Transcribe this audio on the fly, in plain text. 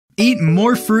Eat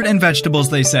more fruit and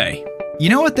vegetables, they say. You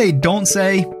know what they don't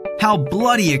say? How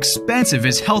bloody expensive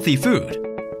is healthy food?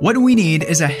 What we need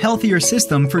is a healthier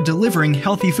system for delivering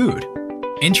healthy food.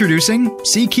 Introducing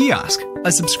C-Kiosk,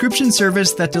 a subscription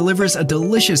service that delivers a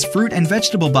delicious fruit and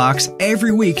vegetable box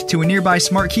every week to a nearby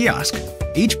smart kiosk.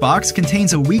 Each box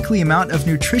contains a weekly amount of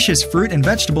nutritious fruit and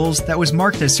vegetables that was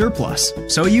marked as surplus,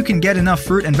 so you can get enough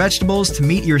fruit and vegetables to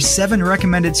meet your 7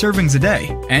 recommended servings a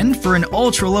day, and for an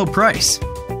ultra-low price.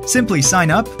 Simply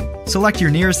sign up, select your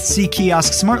nearest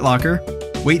C-Kiosk smart locker,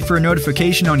 wait for a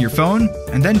notification on your phone,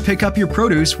 and then pick up your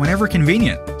produce whenever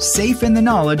convenient, safe in the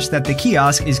knowledge that the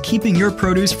kiosk is keeping your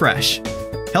produce fresh.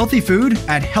 Healthy food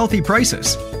at healthy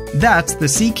prices. That's the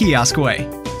C-Kiosk way.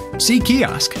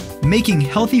 C-Kiosk, making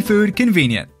healthy food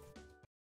convenient.